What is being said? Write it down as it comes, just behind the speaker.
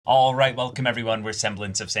All right, welcome everyone. We're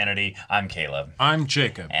Semblance of Sanity. I'm Caleb. I'm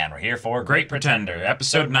Jacob. And we're here for Great Pretender,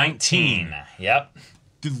 episode 19. Yep.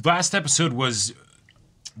 The last episode was,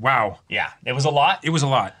 wow. Yeah, it was a lot. It was a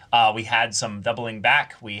lot. We had some doubling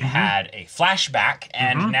back. We had a flashback,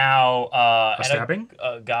 and now A stabbing?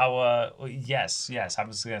 Edagawa. Yes. I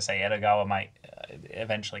was gonna say Edagawa might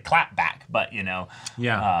eventually clap back, but you know.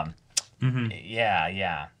 Yeah.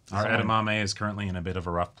 Yeah. Our edamame is currently in a bit of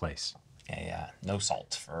a rough place. Yeah. No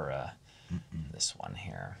salt for this one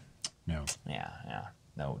here. No. Yeah.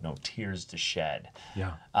 No tears to shed.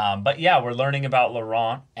 Yeah. But yeah, we're learning about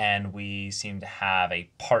Laurent, and we seem to have a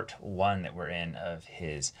part 1 that we're in of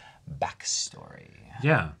his backstory.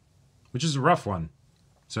 Yeah. Which is a rough one.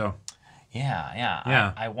 So.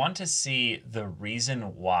 Yeah. I want to see the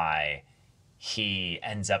reason why he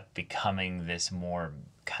ends up becoming this more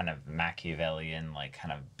kind of Machiavellian, like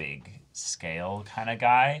kind of big scale kind of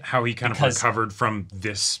guy. How he kind of recovered from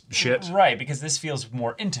this shit. Right, because this feels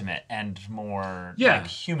more intimate and more like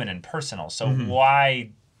human and personal. So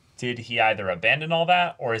why did he either abandon all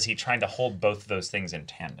that, or is he trying to hold both of those things in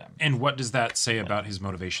tandem? And what does that say about his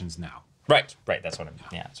motivations now? Right. That's what I mean.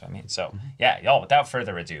 Yeah, that's what I mean. So yeah, y'all, without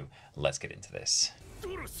further ado, let's get into this.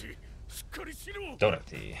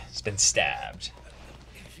 Dorothy has been stabbed.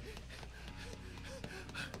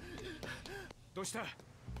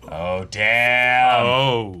 Oh, damn.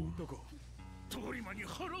 Oh.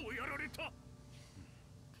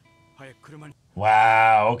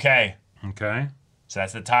 Wow, okay. Okay. So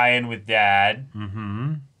that's the tie-in with Dad.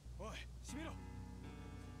 Mm-hmm.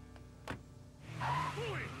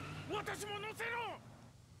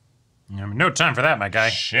 No time for that, my guy.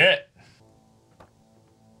 Shit.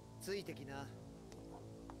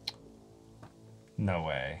 No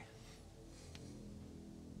way.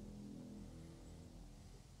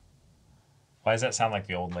 Why does that sound like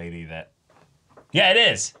the old lady that... Yeah, it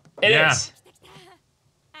is. It is.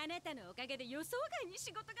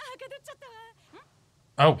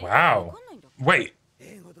 Oh, wow. Wait.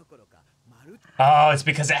 Oh, it's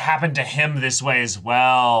because it happened to him this way as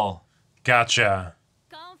well. Gotcha.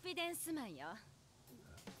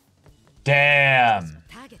 Damn.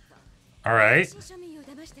 All right.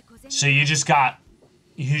 So you just got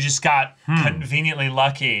conveniently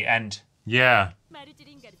lucky and... Yeah.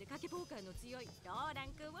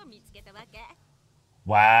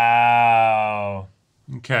 Wow.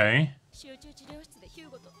 Okay.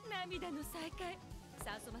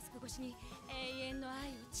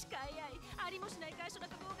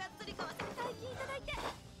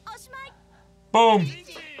 Boom.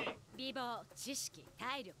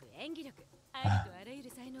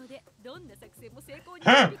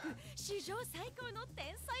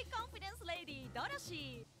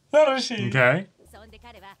 Okay.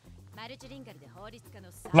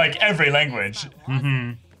 Like every language.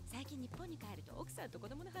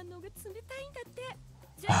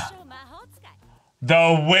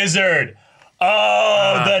 The wizard.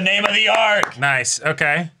 Oh, the name of the arc. Nice.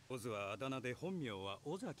 Okay.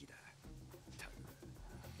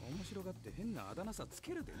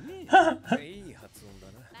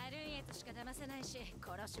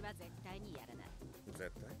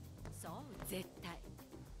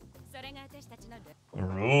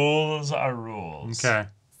 Rules are rules. Okay.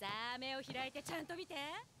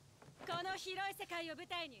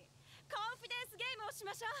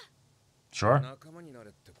 Sure.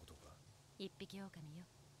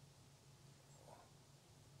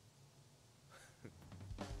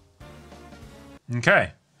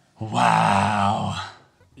 Okay. Wow.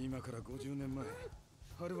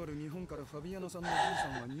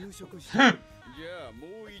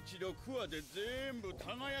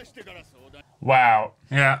 Wow.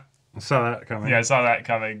 Yeah. I saw that coming. Yeah, I saw that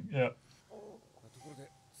coming. Yeah.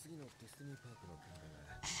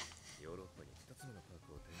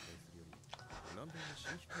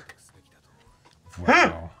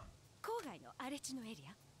 Wow.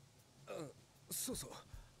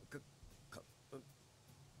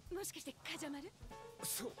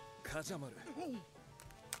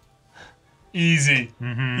 Easy.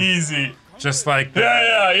 Easy. Just like that.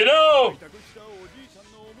 Yeah, you know.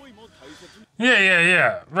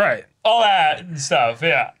 Yeah. Right. All that stuff,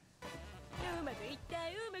 yeah.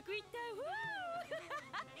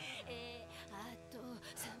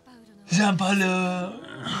 Zampalo.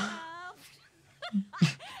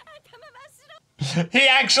 He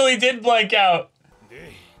actually did blank out.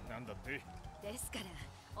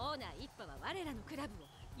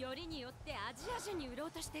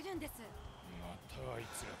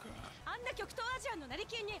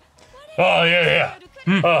 Oh, yeah.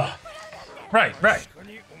 Oh. Right.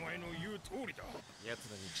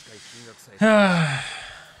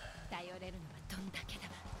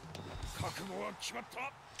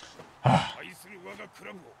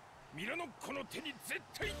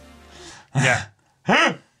 Yeah.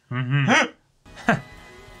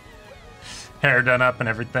 Hair done up and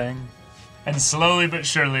everything. And slowly but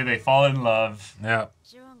surely they fall in love. Yeah.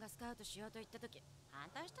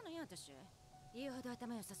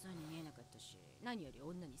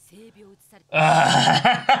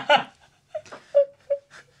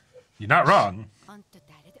 You're not wrong.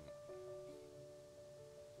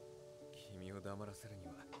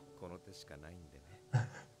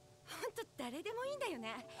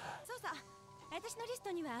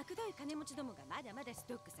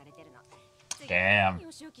 Damn.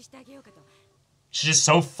 She's just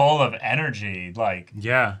so full of energy, like.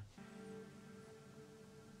 Yeah.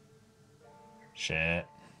 Shit.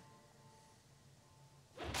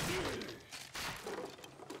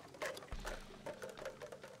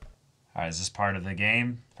 Alright, is this part of the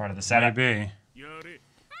game? Part of the setup? Maybe.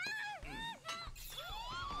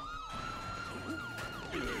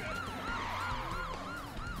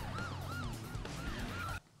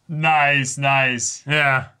 Nice, nice.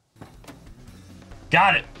 Yeah.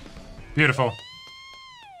 Got it. Beautiful.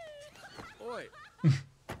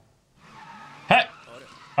 Hey.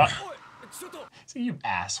 So you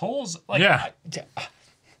assholes. Like, yeah.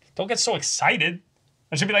 Don't get so excited.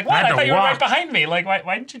 I should be like, what? I thought you were right behind me. Like,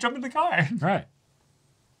 why didn't you jump in the car? Right.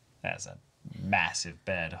 That's a massive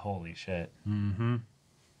bed. Holy shit. Mm-hmm.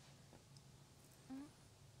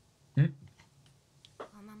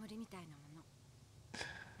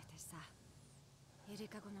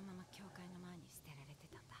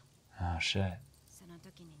 Oh, shit.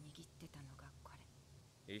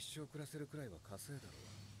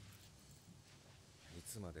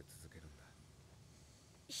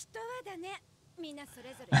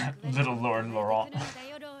 Little Lord Laurent.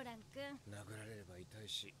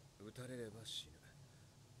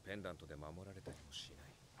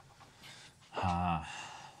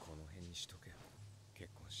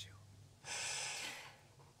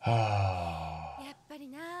 Oh.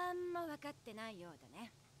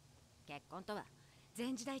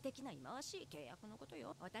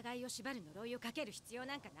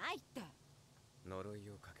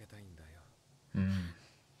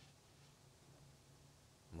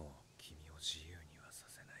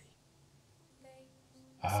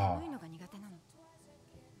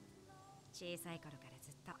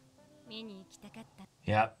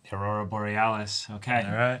 Yep, Aurora Borealis. Okay.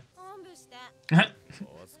 All right.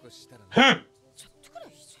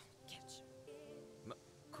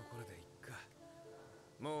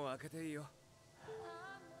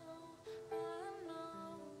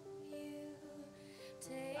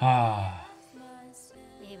 Ah.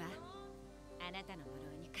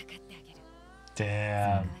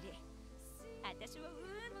 Damn.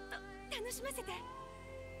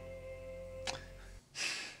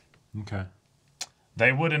 Okay.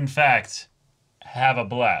 They would, in fact, have a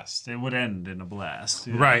blast. It would end in a blast.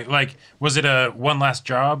 Yeah. Right. Like, was it a one last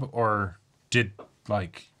job, or did,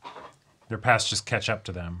 like, their past just catch up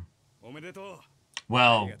to them?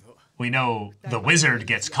 Well, we know the wizard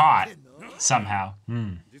gets caught somehow.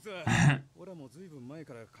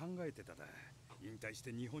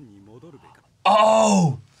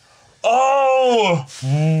 Oh! Oh!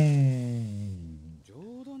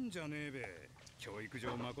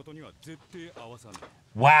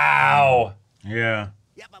 Wow! Yeah.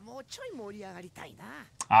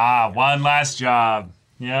 Ah, one last job.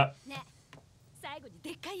 Yep.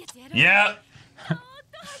 Yep. All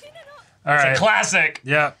right. It's a classic.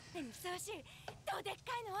 Yeah.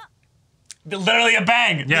 Literally a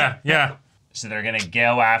bang. Yeah, yeah. So they're gonna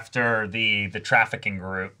go after the trafficking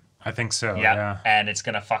group. I think so. Yep. Yeah. And it's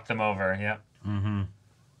gonna fuck them over. Yep. Mm-hmm.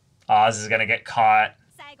 Oz is gonna get caught.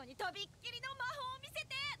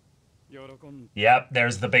 Yep.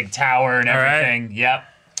 There's the big tower and everything. Right. Yep.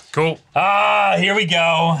 Cool. Ah, here we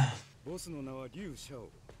go.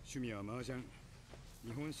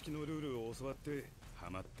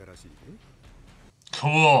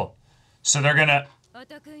 Cool. So they're gonna.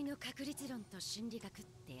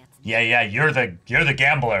 Yeah. You're the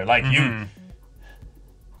gambler. Like you.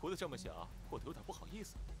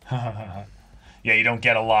 Yeah, you don't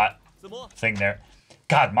get a lot thing there.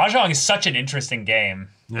 God, Mahjong is such an interesting game.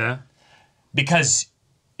 Yeah. Because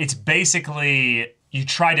it's basically you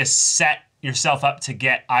try to set yourself up to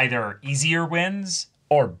get either easier wins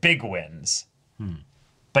or big wins.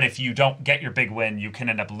 But if you don't get your big win, you can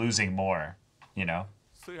end up losing more, you know?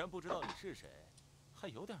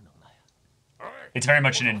 It's very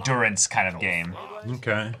much an endurance kind of game.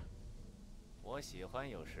 Okay.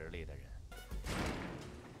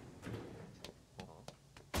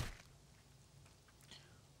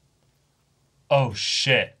 Oh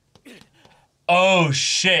shit. Oh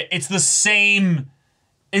shit. It's the same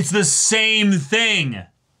thing.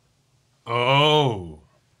 Oh.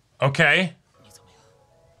 Okay.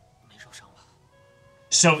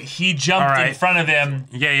 So he jumped in front of him.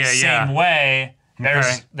 Same way.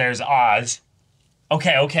 There's Oz.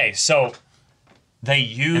 Okay. So they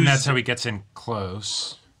use. And that's how he gets in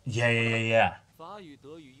close. Yeah. Yeah.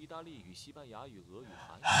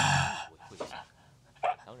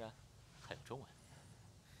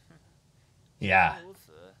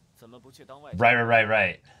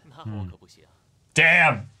 Right.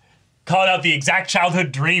 Damn. Called out the exact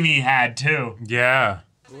childhood dream he had too. Yeah.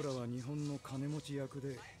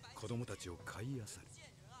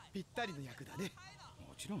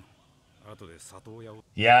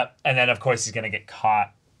 Yeah, and then of course he's gonna get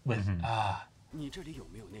caught with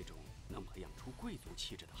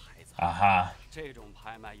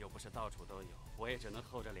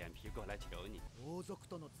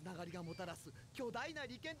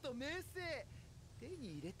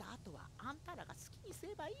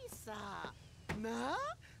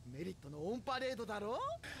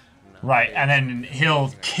Right, and then he'll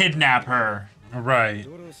kidnap her. Right.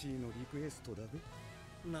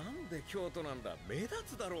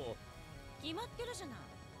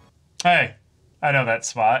 Hey, I know that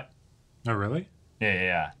spot. Oh, really?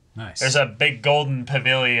 Yeah. Nice. There's a big golden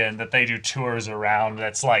pavilion that they do tours around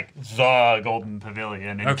that's like the golden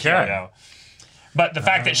pavilion in Kyoto. But the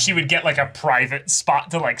fact that she would get like a private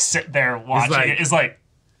spot to like sit there watching it is like...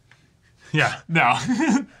 Yeah. No.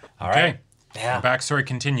 All right. Yeah. The backstory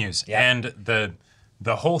continues. Yeah. And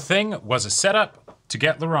the whole thing was a setup to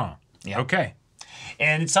get Laurent. Yeah. Okay.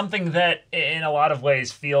 And it's something that in a lot of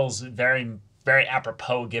ways feels very, very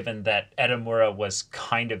apropos given that Edamura was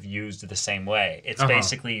kind of used the same way. It's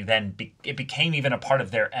basically then it became even a part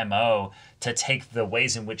of their MO to take the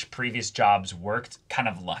ways in which previous jobs worked kind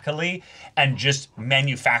of luckily and just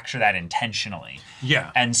manufacture that intentionally.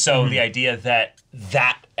 Yeah. And so the idea that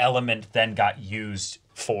that element then got used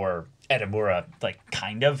for Edamura, like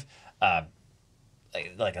kind of,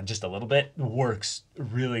 like just a little bit, works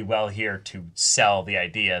really well here to sell the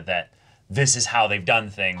idea that this is how they've done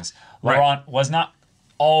things. Right. Laurent was not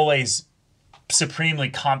always supremely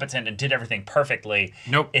competent and did everything perfectly.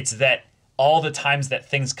 Nope. It's that all the times that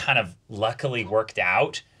things kind of luckily worked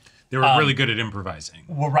out. They were really good at improvising.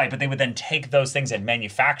 Well, right, but they would then take those things and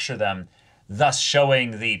manufacture them, thus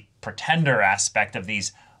showing the pretender aspect of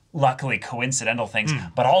these luckily coincidental things,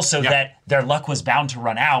 but also that their luck was bound to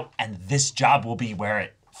run out and this job will be where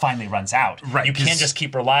it finally runs out. Right. You can't just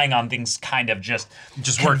keep relying on things kind of just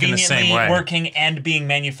working the same way. Working and being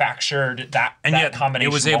manufactured. That yet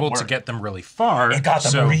combination it was able won't to work. get them really far. It got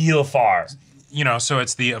them real far. You know, so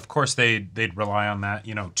it's of course they'd rely on that,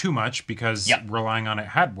 too much because relying on it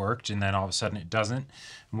had worked and then all of a sudden it doesn't.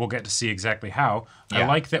 And we'll get to see exactly how. I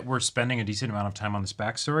like that we're spending a decent amount of time on this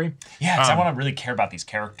backstory. Yeah, because I want to really care about these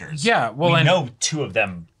characters. Yeah, well, we know two of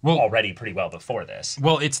them already pretty well before this.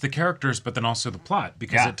 Well, it's the characters, but then also the plot,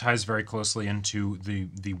 because it ties very closely into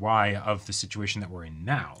the why of the situation that we're in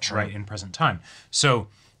now, right, in present time. So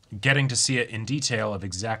getting to see it in detail of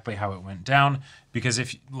exactly how it went down, because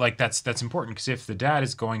if that's important, because if the dad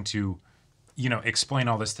is going to, explain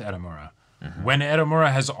all this to Edamura, when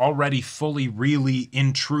Edamura has already fully, really,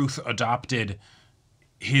 in truth, adopted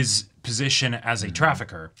his position as a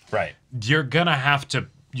trafficker, right? You're gonna have to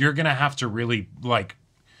really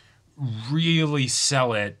really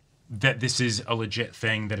sell it that this is a legit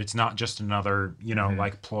thing, that it's not just another,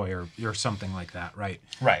 like ploy or something like that, right?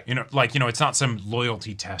 Right. It's not some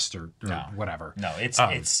loyalty test or whatever. No,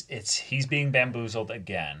 it's he's being bamboozled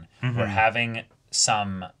again. We're having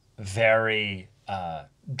some very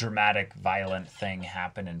dramatic, violent thing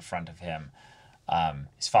happen in front of him.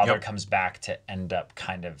 His father comes back to end up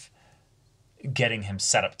kind of getting him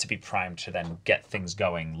set up to be primed to then get things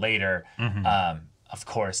going later. Of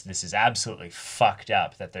course, this is absolutely fucked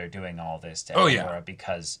up that they're doing all this to Edamura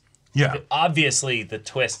because obviously the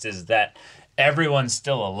twist is that everyone's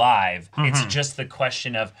still alive. It's just the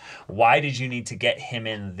question of why did you need to get him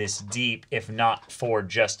in this deep, if not for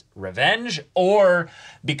just revenge, or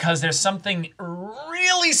because there's something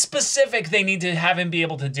really specific they need to have him be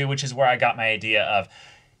able to do, which is where I got my idea of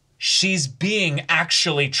she's being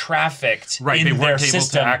actually trafficked in their system. Right, they weren't able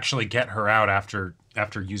to actually get her out after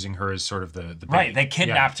using her as sort of the bait. Right, they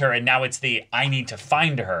kidnapped her, and now it's I need to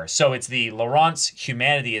find her. So it's Laurent's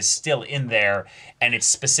humanity is still in there, and it's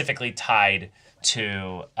specifically tied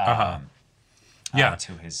to to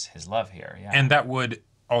his love here. Yeah. And that would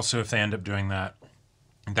also, if they end up doing that,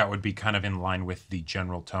 that would be kind of in line with the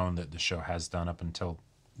general tone that the show has done up until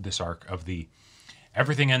this arc of the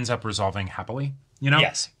everything ends up resolving happily. You know,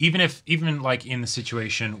 yes. Even like in the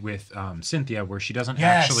situation with Cynthia, where she doesn't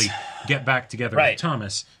actually get back together with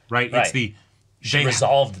Thomas, right? It's she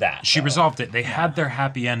resolved that. She resolved it. They had their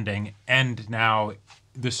happy ending, and now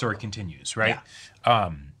the story continues, right?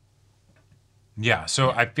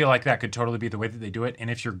 So I feel like that could totally be the way that they do it.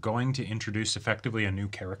 And if you're going to introduce effectively a new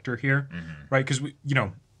character here, right? Because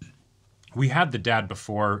we had the dad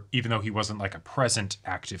before, even though he wasn't like a present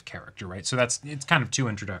active character, right? So it's kind of two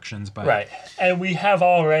introductions, but right. And we have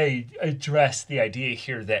already addressed the idea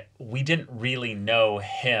here that we didn't really know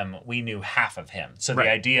him; we knew half of him. So the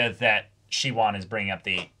idea that Shiwan is bringing up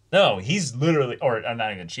he's literally, or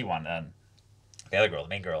not even Shiwan, the other girl, the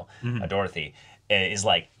main girl, Dorothy, is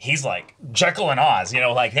like he's like Jekyll and Oz.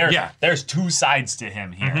 Like there's two sides to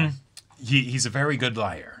him here. He's a very good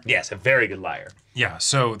liar. Yes, a very good liar. Yeah.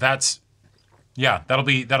 So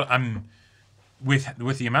I'm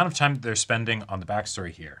with the amount of time that they're spending on the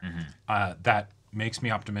backstory here, that makes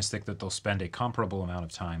me optimistic that they'll spend a comparable amount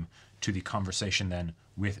of time to the conversation then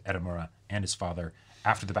with Edamura and his father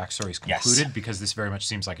after the backstory is concluded, because this very much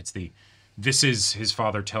seems like this is his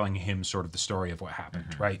father telling him sort of the story of what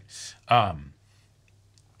happened, right?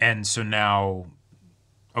 And so now,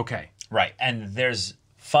 right, and there's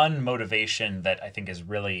fun motivation that I think is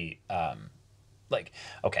really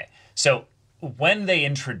so. When they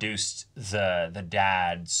introduced the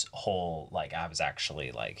dad's whole, like, I was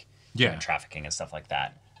actually, like, human trafficking and stuff like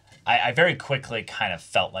that, I very quickly kind of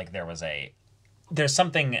felt like there's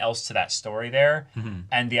something else to that story there.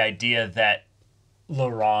 And the idea that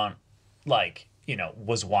Laurent,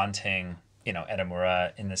 was wanting,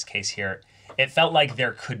 Edamura in this case here, it felt like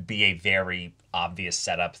there could be a very obvious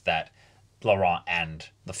setup that Laurent and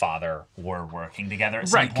the father were working together at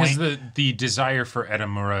some point. Right, because the desire for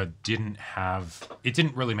Edamura didn't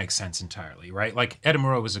really make sense entirely, right? Like,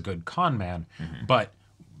 Edamura was a good con man, but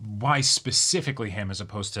why specifically him as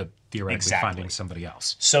opposed to theoretically finding somebody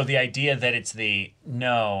else? So the idea that it's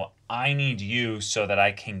I need you so that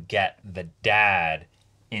I can get the dad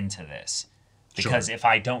into this. Because if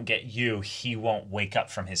I don't get you, he won't wake up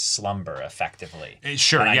from his slumber effectively.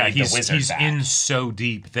 He's in so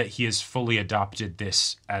deep that he has fully adopted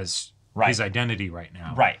this as his identity right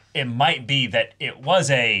now. Right. It might be that it was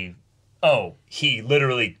he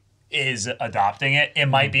literally is adopting it. It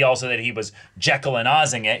might be also that he was Jekyll and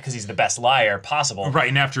Ozing it because he's the best liar possible. Right,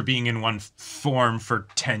 and after being in one form for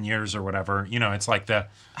 10 years or whatever, it's like So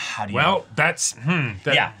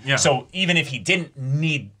even if he didn't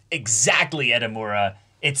need exactly Edamura,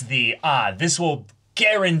 it's this will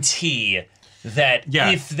guarantee that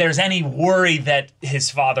if there's any worry that his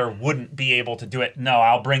father wouldn't be able to do it,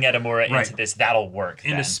 I'll bring Edamura into this, that'll work.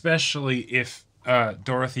 And especially if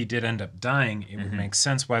Dorothy did end up dying, it would make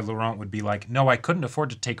sense why Laurent would be like, no, I couldn't afford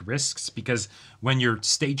to take risks, because when you're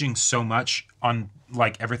staging so much on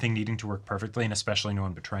like everything needing to work perfectly, and especially no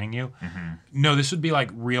one betraying you, no, this would be like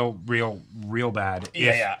real bad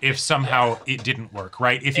if somehow it didn't work,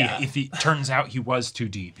 right? If he turns out he was too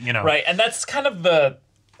deep, Right, and that's kind of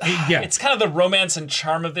it's kind of the romance and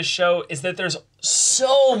charm of this show, is that there's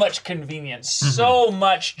so much convenience, so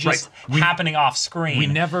much just happening off screen. We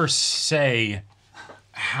never say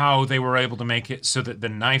how they were able to make it so that the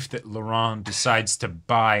knife that Laurent decides to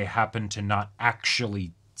buy happened to not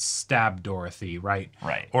actually stab Dorothy, right?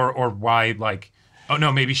 Right. Or why, like, oh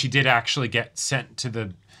no, maybe she did actually get sent to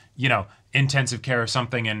the, intensive care or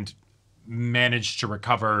something and managed to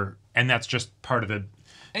recover, and that's just part of the...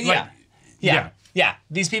 Yeah,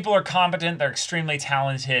 these people are competent, they're extremely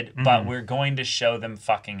talented, but we're going to show them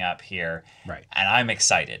fucking up here. Right. And I'm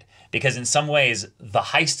excited. Because in some ways, The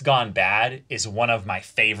Heist Gone Bad is one of my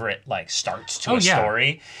favorite, starts to a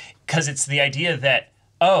story. Because it's the idea that,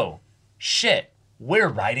 shit, we're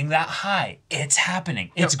riding that high. It's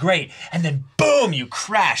happening. It's great. And then, boom, you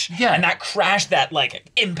crash. Yeah. And that crash, that,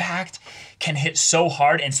 impact can hit so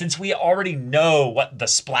hard. And since we already know what the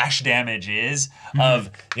splash damage is of,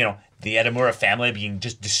 the Edamura family being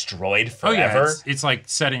just destroyed forever. Oh, yeah. It's like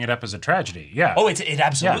setting it up as a tragedy. Yeah. Oh, it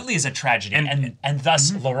absolutely is a tragedy. And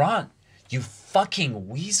thus, Laurent, you fucking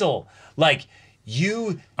weasel.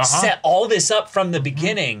 You set all this up from the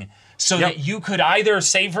beginting so that you could either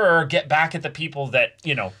save her or get back at the people that,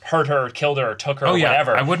 hurt her or killed her or took her or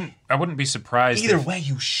whatever. I wouldn't be surprised. Either way,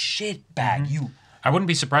 you shitbag. I wouldn't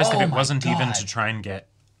be surprised if it wasn't even to try and get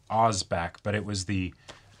Oz back, but it was the...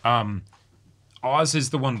 Oz is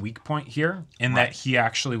the one weak point here, in that he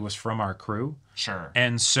actually was from our crew. Sure.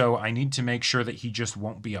 And so I need to make sure that he just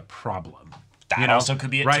won't be a problem. That also could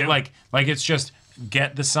be it, right? too. Like it's just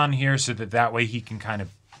get the son here so that way he can kind of,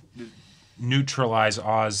 neutralize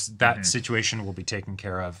Oz, that situation will be taken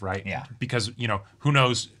care of, right? Yeah. Because, who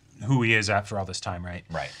knows who he is after all this time, right?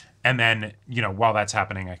 Right. And then, while that's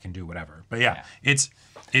happening, I can do whatever. But yeah. it's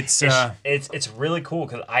really cool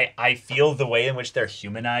because I feel the way in which they're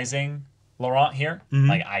humanizing Laurent here.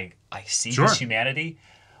 Like I see his humanity,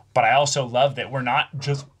 but I also love that we're not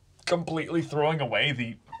just completely throwing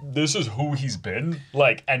away this is who he's been,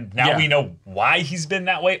 like, and now we know why he's been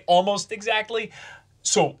that way almost exactly.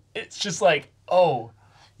 So it's just like,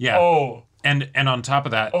 and on top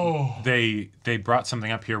of that, they brought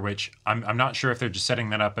something up here which I'm not sure if they're just setting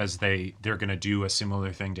that up as they're going to do a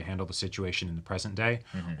similar thing to handle the situation in the present day,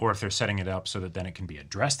 or if they're setting it up so that then it can be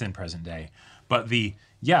addressed in present day. But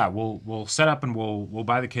we'll set up and we'll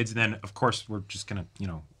buy the kids, and then of course we're just going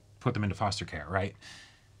to put them into foster care, right?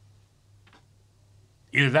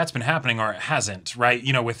 Either that's been happening or it hasn't, right?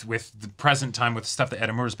 With the present time, with stuff that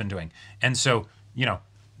Edamura's been doing. And so,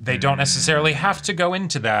 they don't necessarily have to go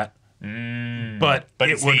into that, but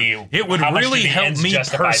it would really help me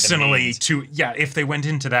personally to, if they went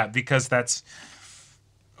into that, because that's,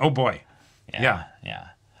 oh boy. Yeah.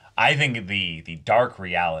 I think the dark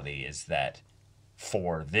reality is that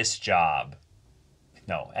for this job,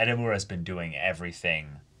 Edamura's been doing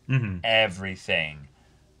everything,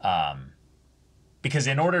 because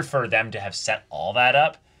in order for them to have set all that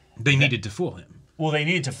up, they needed to fool him. Well, they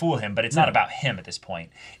needed to fool him, but it's not about him at this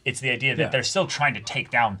point. It's the idea that they're still trying to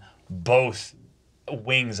take down both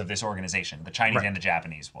wings of this organization, the Chinese and the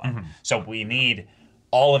Japanese one. So we need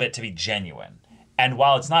all of it to be genuine. And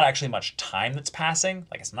while it's not actually much time that's passing,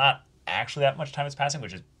 like it's not actually that much time that's passing,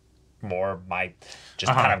 which is more my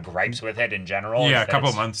kind of gripes with it in general. Yeah, a couple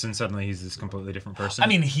of months and suddenly he's this completely different person. I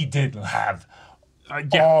mean, he did have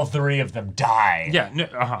all three of them die.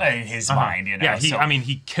 In his mind, Yeah,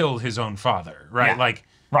 he killed his own father, right?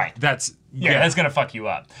 That's that's gonna fuck you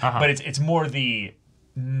up. But it's more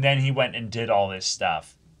then he went and did all this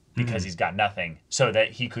stuff because he's got nothing, so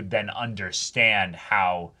that he could then understand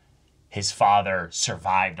how his father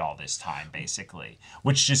survived all this time, basically,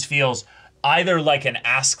 which just feels either like an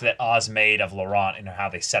ask that Oz made of Laurent and how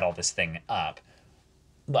they set all this thing up,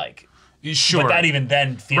 like. Sure, but that even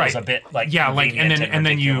then feels a bit like and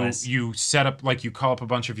then you set up, like, you call up a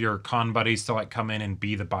bunch of your con buddies to come in and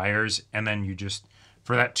be the buyers, and then you just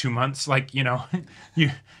for that 2 months,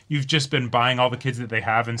 you've just been buying all the kids that they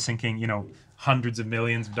have and sinking hundreds of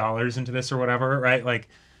millions of dollars into this or whatever, right?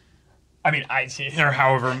 Or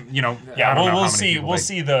however we'll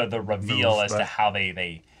see the reveal as to how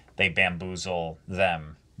they bamboozle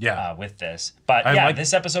them. With this. But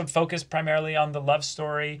this episode focused primarily on the love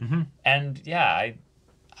story. And I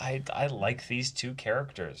like these two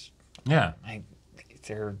characters. Yeah.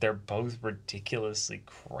 They're both ridiculously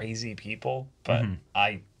crazy people, but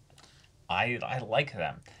I like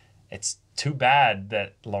them. It's too bad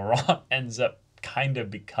that Laurent ends up kind of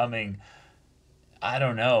becoming, I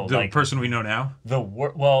don't know, the person we know now.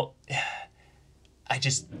 I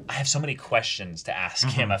have so many questions to ask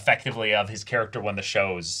him effectively of his character when the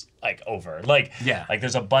show's over.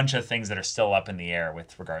 There's a bunch of things that are still up in the air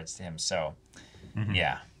with regards to him. So,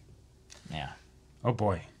 yeah. Oh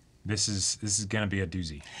boy, this is gonna be a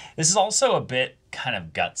doozy. This is also a bit kind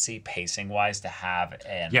of gutsy pacing wise to have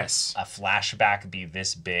a flashback be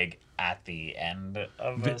this big at the end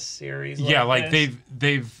of a series.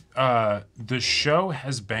 They've the show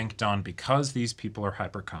has banked on, because these people are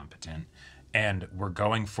hyper competent. And we're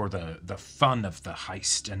going for the fun of the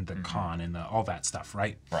heist and the con and all that stuff,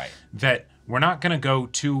 right? Right. That we're not going to go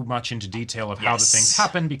too much into detail of how the things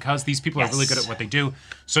happen, because these people are really good at what they do.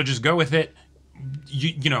 So just go with it.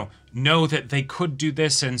 You know that they could do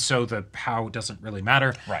this, and so the how doesn't really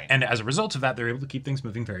matter. Right. And as a result of that, they're able to keep things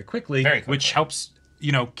moving very quickly. which helps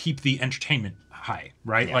keep the entertainment high,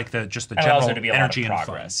 right? Yeah. The general to be energy and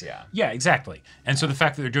progress. Fun. Yeah, exactly. And so the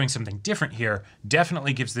fact that they're doing something different here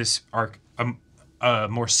definitely gives this arc a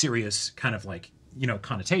more serious kind of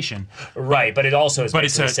connotation. Right, but it also is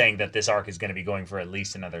basically saying that this arc is going to be going for at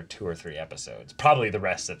least another 2 or 3 episodes, probably the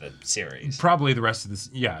rest of the series. Probably the rest of this,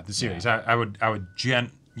 the series. Yeah. I would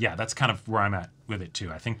that's kind of where I'm at with it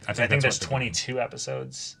too. I think there's 22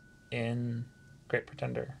 episodes in Great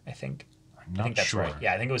Pretender. I think that's sure. Right.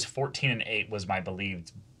 Yeah, I think it was 14 and 8 was my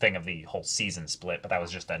believed thing of the whole season split, but that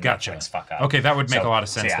was just a Netflix fuck up. Okay, that would make a lot of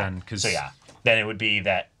sense then. Then it would be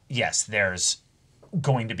that there's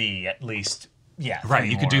going to be at least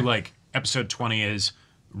right. You could do episode 20 is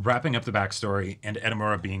wrapping up the backstory and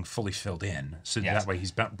Edamura being fully filled in, so that way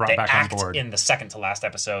he's brought back on board in the second to last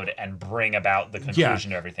episode and bring about the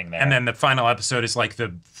conclusion of everything there. And then the final episode is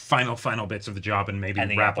the final bits of the job and maybe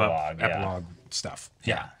wrap up epilogue stuff.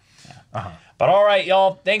 Yeah. But all right,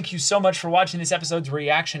 y'all, thank you so much for watching this episode's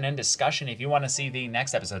reaction and discussion. If you want to see the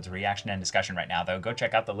next episode's reaction and discussion right now, though, go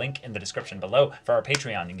check out the link in the description below for our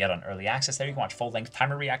Patreon. You can get on early access there. You can watch full-length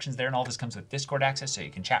timer reactions there, and all this comes with Discord access, so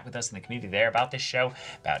you can chat with us in the community there about this show,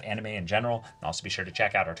 about anime in general, and also be sure to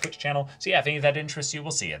check out our Twitch channel. So yeah, if any of that interests you,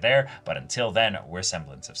 we'll see you there. But until then, we're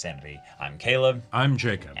Semblance of Sanity. I'm Caleb. I'm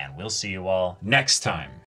Jacob. And we'll see you all next time.